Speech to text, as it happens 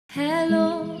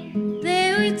Helo, ble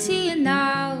wyt ti yn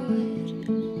nawr?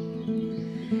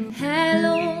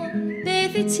 Helo,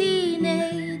 beth wyt ti'n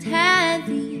neud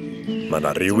heddi? Mae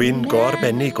yna rhywun go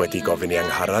arbennig wedi gofyn i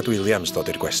Angharad Williams dod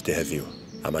i'r gwesty heddiw,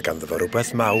 a mae ganddo fo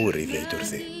rhywbeth mawr i ddeud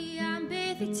wrthi.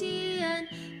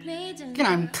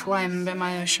 Gyda'n clem be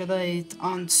mae o eisiau dweud,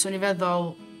 ond swn i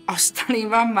feddwl, os da ni'n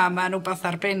fama, mae'n rhywbeth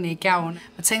arbennig iawn.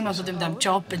 Mae teimlo bod dim am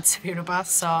job interview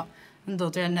rhywbeth, so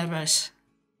ynddo, dwi'n nerfus.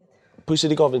 Pwy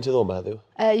sydd wedi gofyn ti ddod yma heddiw?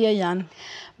 Mae Ieuan.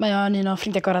 Mae o'n un o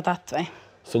ffrindiau gorau dad fi.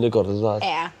 Ffrindiau gorau dad?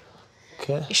 Ie.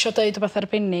 Okay. Isio dweud rhywbeth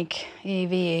arbennig i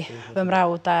fi, fy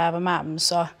mrawd a fy mam,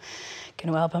 so gen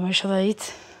i weld beth mae eisiau dweud.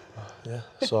 Ie,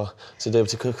 so ti'n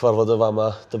dweud ti'n cyfarfod y fam a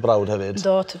dy brawd hefyd?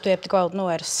 Do, dwi heb di gweld nhw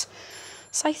ers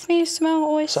 7 mis, dwi'n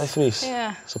meddwl, 8. 7 mis?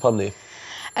 Ie. So pam ni?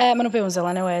 Maen nhw'n byw yn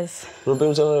Seland Newydd. Maen nhw'n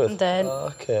byw yn Seland Newydd? Yndyn.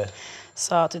 Oce.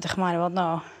 So, dwi'n dechrau mlaen i fod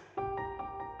nhw.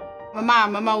 Mae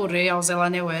mam yn Mawri o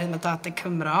Seland Newydd, mae dad yn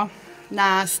Cymro.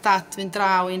 Nath dad fynd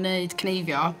draw i wneud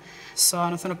cneifio, so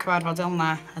nath nhw cyfarfod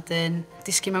elna. A dyn,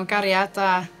 disgu mewn gariad,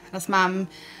 a nath mam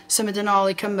symud yn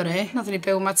ôl i Cymru. Nath ni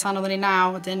byw ma tan oedden ni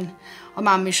 9, a dyn, o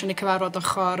mam eisiau ni cyfarfod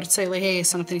ochr teulu hi,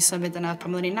 so nath ni symud yna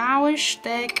pan oedden ni 9,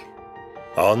 10.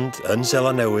 Ond, yn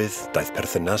Seland Newydd, daeth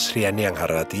perthynas rhieni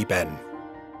Angharad i ben.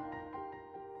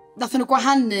 Nath nhw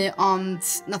gwahanu, ond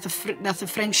nath y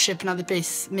friendship na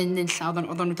byth mynd nunlla.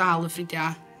 Oedden nhw dal y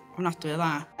ffrindiau ofnadwy o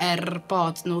dda,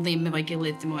 bod nhw ddim efo'i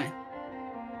gilydd dim mwy.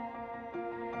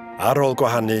 Ar ôl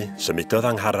gwahanu, symudodd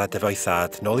Angharad efo'i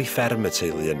thad nôl i fferm y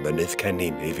teulu yn mynydd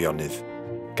Cennin ei Fionydd,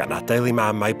 gan adael i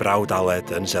mam a'i brawd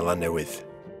Aled yn Seland Newydd.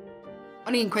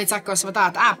 O'n i'n cweith agos efo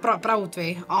dad, brawd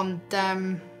fi, ond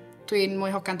dwi'n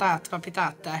mwy hogan dad, babi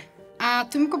dad, de. A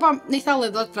dwi'n gwybod neith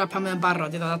Aled adra pan mae'n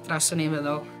barod i ddod adra, swn i'n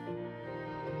feddwl.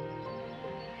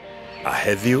 A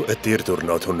heddiw ydy'r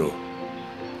diwrnod hwnnw.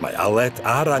 Mae Aled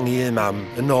a rannu ei mam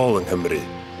yn ôl yng Nghymru,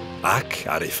 ac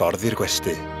ar ei ffordd i'r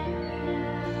gwesty.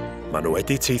 Maen nhw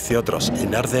wedi teithio dros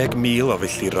 11,000 o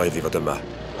filltiroedd i fod yma,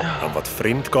 am fod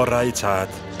ffrind gorau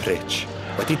tad, Pritch,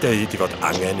 wedi deud i fod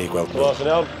angen ei gweld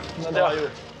nhw.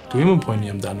 Dwi'n yn poeni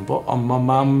amdano bo, ond mae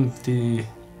mam di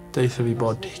deitha fi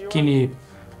bod gen i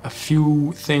a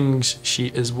few things she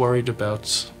is worried about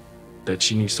that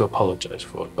she needs to apologise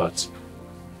for, but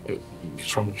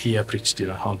from here Pritch di'r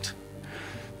ond.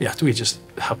 Ia, dwi just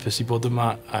hapus i bod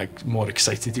yma ac more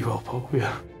excited i weld pob,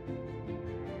 ia.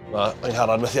 Mae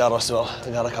Angharad methu aros, dwi'n meddwl.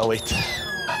 Angharad cael wait.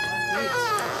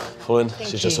 Ffwyn,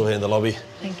 she's just over here in the lobby.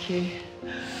 Thank you.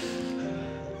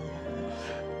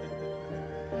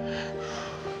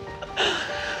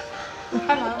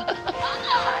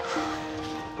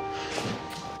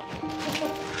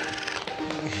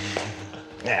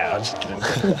 Yeah, I'm just kidding.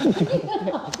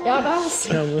 Iawn, as.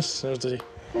 Iawn, miss. How's it?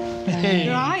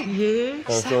 Right. Yeah.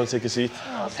 Go and take a seat.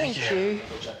 Oh, thank you.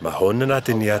 Mae hwn yn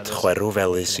aduniad chwerw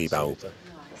felys i bawb.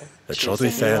 Y tro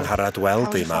dwythau Angharad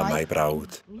weld ei mam a'i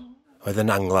brawd, oedd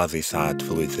yn angladd ei thad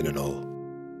flwyddyn yn ôl.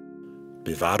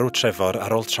 Bu farw Trefor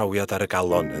ar ôl trawiad ar y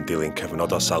galon yn dilyn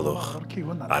cyfnod o salwch,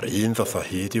 a'r un ddoth o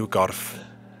hyd i'w gorff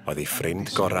oedd ei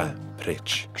ffrind gorau,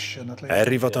 Pritch.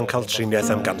 I fod o'n cael triniaeth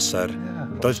am ganser,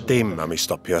 doedd dim am ei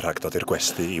stopio rhag dod i'r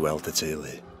gwesty i weld y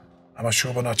teulu. A mae'n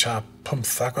siŵr bod yna tua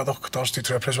 15 o ddoctors di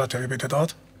trio preswadio fi byd i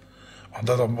dod.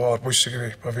 Ond oedd o'n mor bwysig i fi,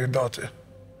 bod fi'n dod.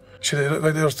 Si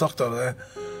dweud i'r doctor,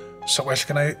 so well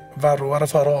gen i farw ar y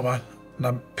ffordd o yma,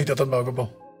 na pidio dod yma o gwbl.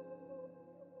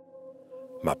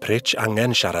 Mae Pritch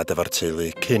angen siarad efo'r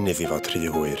teulu cyn iddi fod rhy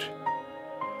hwyr.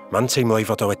 Mae'n teimlo i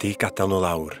fod o wedi gadael nhw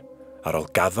lawr, ar ôl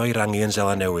gaddo i rannu yn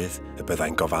Seland Newydd y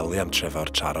byddai'n gofalu am Trefor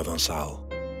tra roedd o'n sal.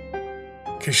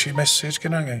 Cis i message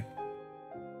gen angen.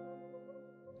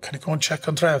 Can i go and check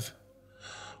on Trev?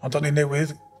 Ond o'n i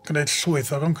newydd gwneud llwyth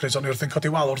o concrete, o'n i wrthi'n codi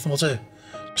wal wrth ymwyl ty.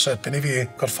 So erbyn i fi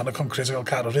gorffan y concrete o gael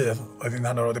car o rhydd, oedd hi'n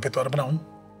hanner oedd i 4 ar y bnawn.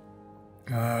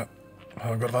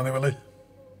 Oedd gorfan i wely.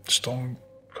 Stone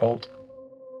cold.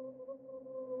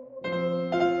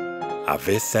 A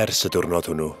fyth ers y diwrnod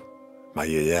hwnnw, mae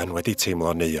Ieuan wedi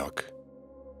teimlo neuog.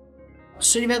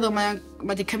 Swn i'n meddwl mae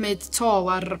wedi cymryd tôl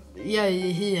ar Ieu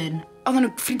ei hun. Oedden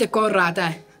nhw'n ffrindiau gorau, de.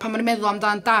 Pan ma'n i'n meddwl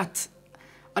amdan dad,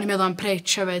 o'n i'n meddwl am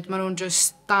Pritch hefyd. Maen nhw'n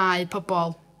just 2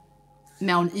 pobl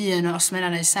mewn un, os mae'n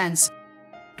gwneud sens.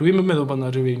 Dwi'n meddwl bod yna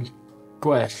rhywun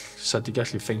gwell sydd wedi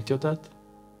gallu ffeindio dad.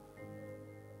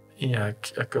 Ia,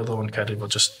 ac oedd o'n cael ei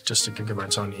fod just yn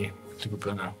gyfaint o'n i. Dwi'n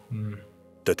gwybod yna.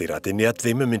 Dydy'r aduniad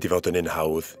ddim yn mynd i fod yn un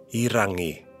hawdd i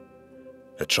rannu.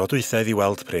 Y tro dwythau i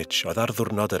weld Pritch oedd ar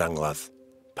ddiwrnod yr angladd,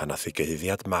 pan nath ei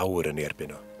gyhyddiad mawr yn ei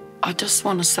erbyn o. I just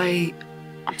want to say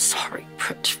I'm sorry,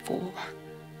 Pritch, for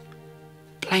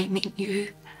blaming you.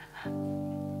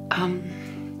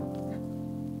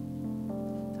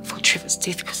 For Trevor's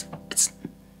death, because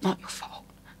not your fault.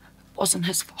 It wasn't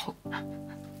his fault.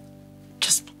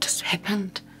 Just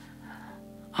happened.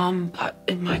 But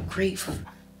in my grief,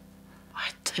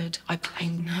 I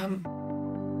blamed him.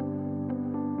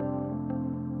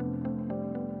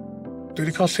 Dwi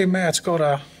wedi colli met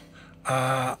gorau,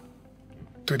 a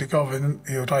dwi wedi gofyn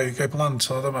i'w rhaid ei blant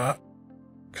oedd yma,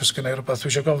 cos gynnau rhywbeth dwi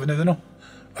eisiau gofyn iddyn nhw.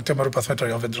 A dim rhywbeth fedra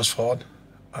i ofyn dros ffôn,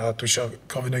 a dwi eisiau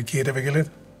gofyn o'i gyd efo'i gilydd.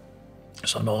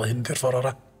 So nôl hyn di'r ffordd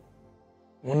ora.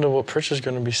 Wonder what Pritchard's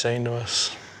going to be saying to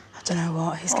us. I don't know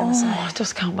what he's going to say. I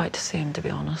just can't wait to see him, to be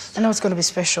honest. I know it's going to be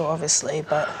special, obviously,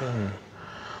 but...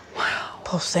 Wow.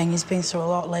 Poor thing, he's been through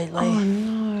a lot lately. Oh,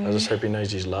 no. I just hope he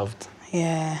knows he's loved.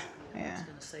 Yeah.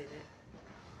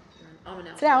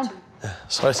 Sit down.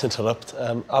 Sorry to interrupt.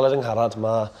 Aled yng Ngharad,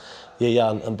 mae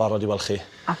Ieuan yn barod I weld chi.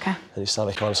 Okay. Yn ei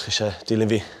stafell ma'n chi eisiau dilyn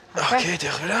fi. Okay,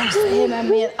 diolch yn fawr. Him and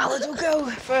me and Aled will go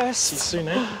first. See you soon,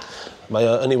 eh? Mae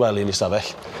yn ei wely yn ei stafell.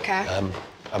 Okay.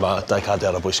 A mae 2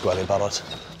 cader ar y bwys gwely'n barod.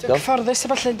 Dwi'n cyfforddus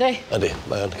efo llun, di? Yndi,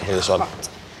 mae yn cyfforddus o'n.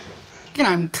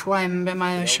 Gyda'n clem be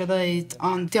mae o eisiau dweud,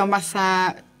 ond diolch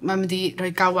fatha, mae'n mynd I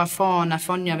rhoi gawa ffôn a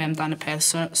ffonio fi amdano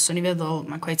peth, so ni feddwl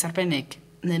mae'n cweit arbennig.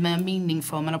 Neu mae'n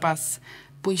meaningful, mae'n rhywbeth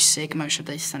bwysig mae o eisiau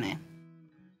deitha ni.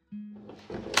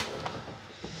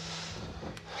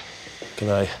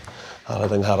 Gynnau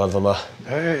Aled yng Ngharad fyma.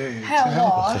 Helo!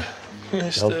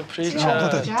 Mr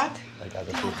Pritchard.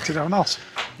 Ti'n iawn os?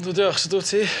 Diolch, sut wyt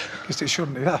ti? Gys ti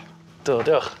siwrn I dda? Do,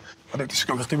 diolch. O'n eich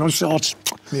disgwyl chdi mewn shorts.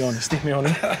 Mi o'n i, mi o'n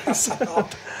i. Ti'n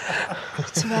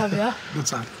fawr,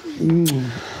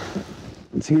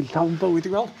 Ti'n llawn bywyd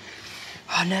I gweld?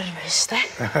 O, nerfus, de?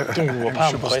 Dwi'n gwybod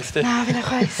pam chwaith di. Na, fi'n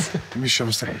chwaith. Dim isio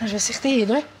fos di. Nerfus I chdi,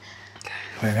 dwi?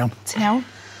 Mae'n iawn. Ti'n iawn?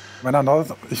 Mae'n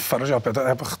anodd uffar o job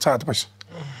heb eich tad, boes.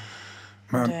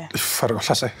 Mae'n uffar o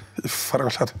gollad, uffar o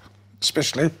gollad.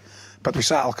 Especially, pa dwi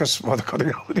sal, cos fod y cod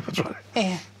I gael wedi bod droi.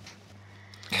 Ie.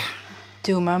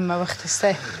 Dwi'n mam, mae wach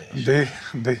sti.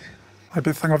 Yndi. Mae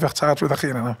byth angofio'ch tad rwy'n chi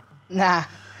yna. Na.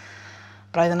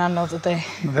 Braidd yn anodd ydi.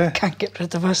 Yndi. Can't get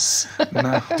rid of us.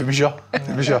 Na, dim isio.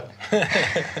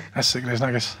 Esig nes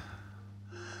nagos.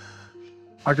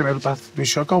 A gynnau rhywbeth dwi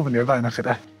isio gofyn i'r ddau na chi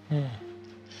de.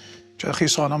 Diolch chi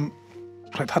sôn am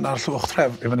rhaid hanner llwch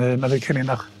tref I fyny meddyg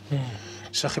cyninach.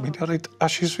 Sa chi mynd I rhaid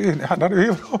ashes fi neu hanner I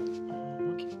fi fro.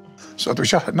 So dwi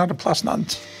isio hanner y plas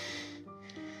nant.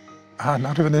 A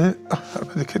hanner I fyny ar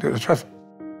meddyg cyninach y tref.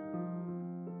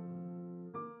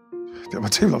 Diolch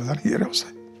mae teimlo fydda'n hir iawn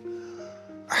se.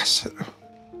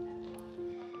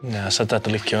 Na, sa dad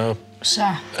yn licio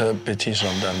Sa. beth ti'n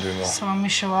sôn amdan, dwi'n meddwl. So mam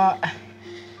isio o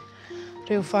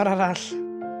rhyw ffordd arall.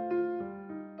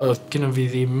 Oedd gyda fi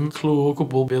ddim clw o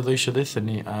gwbl beth oedd eisiau ddeitha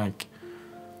ni, ac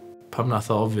pam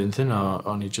nath o ofyn hynna,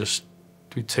 o'n I just,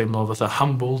 dwi'n teimlo fatha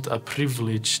humbled a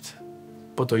privileged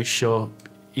bod o eisiau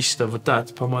eistedd fo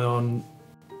dad pan mae o'n,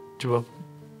 dwi'n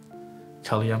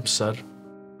cael ei amser.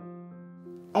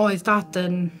 Oedd dad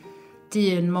yn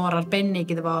dyn mor arbennig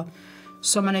iddo fo,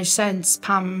 so mae'n neud sens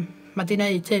pam mae di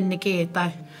wneud hyn I gyd, da.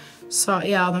 So,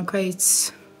 ia, oedd o'n cweit,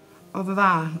 oedd o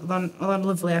dda, oedd o'n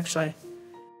lyflu, actually.